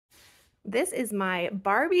This is my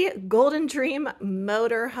Barbie Golden Dream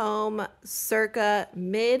motorhome circa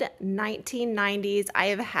mid 1990s. I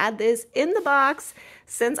have had this in the box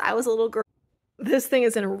since I was a little girl. This thing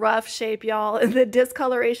is in rough shape, y'all. The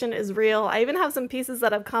discoloration is real. I even have some pieces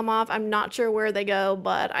that have come off. I'm not sure where they go,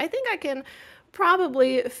 but I think I can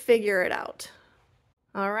probably figure it out.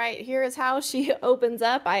 All right, here is how she opens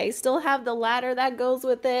up. I still have the ladder that goes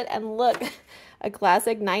with it, and look, a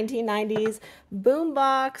classic 1990s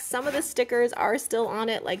boombox. Some of the stickers are still on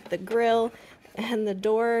it, like the grill, and the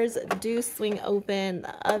doors do swing open,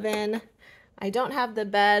 the oven. I don't have the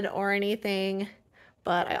bed or anything,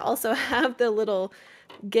 but I also have the little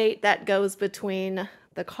gate that goes between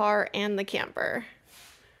the car and the camper.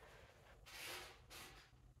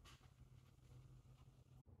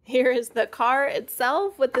 Here is the car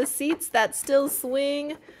itself with the seats that still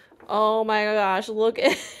swing. Oh my gosh, look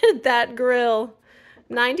at that grill.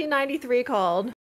 1993 called.